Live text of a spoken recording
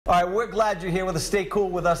All right, we're glad you're here with us. Stay cool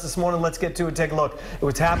with us this morning. Let's get to it. Take a look at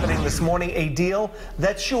what's happening this morning. A deal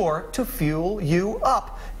that's sure to fuel you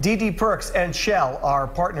up. DD Perks and Shell are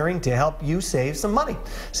partnering to help you save some money.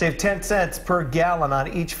 Save 10 cents per gallon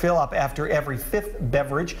on each fill-up after every fifth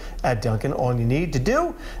beverage at Dunkin. All you need to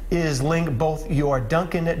do is link both your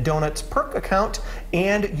Dunkin' Donuts Perk account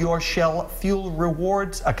and your Shell Fuel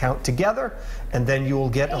Rewards account together, and then you will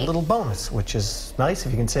get a little bonus, which is nice.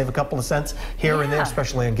 If you can save a couple of cents here and there,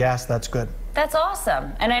 especially on gas, that's good. That's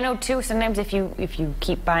awesome. And I know too, sometimes if you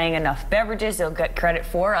keep buying enough beverages, you'll get credit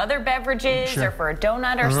for other beverages or for a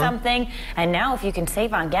donut or something. And now if you can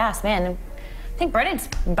save on gas, man, I think Brennan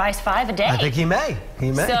buys 5 a day. I think he may.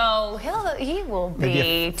 So he will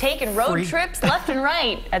be taking road trips left and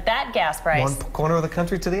right at that gas price. One corner of the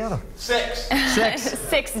country to the other. 6.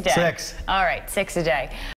 6 a day. 6. All right, 6 a day.